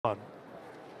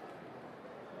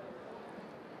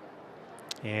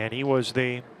And he was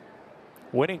the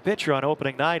winning pitcher on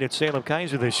opening night at Salem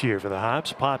Kaiser this year for the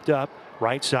Hops. Popped up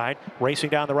right side, racing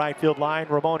down the right field line.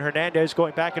 Ramon Hernandez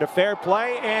going back into fair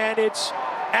play, and it's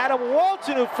Adam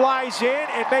Walton who flies in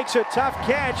and makes a tough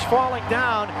catch, falling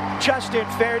down just in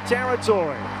fair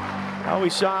territory. Now we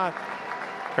saw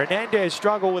Hernandez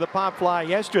struggle with a pop fly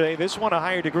yesterday. This one a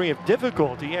higher degree of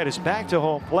difficulty. He had his back to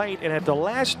home plate, and at the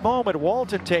last moment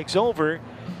Walton takes over.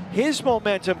 His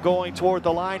momentum going toward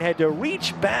the line, had to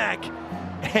reach back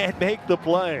and make the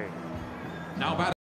play. Now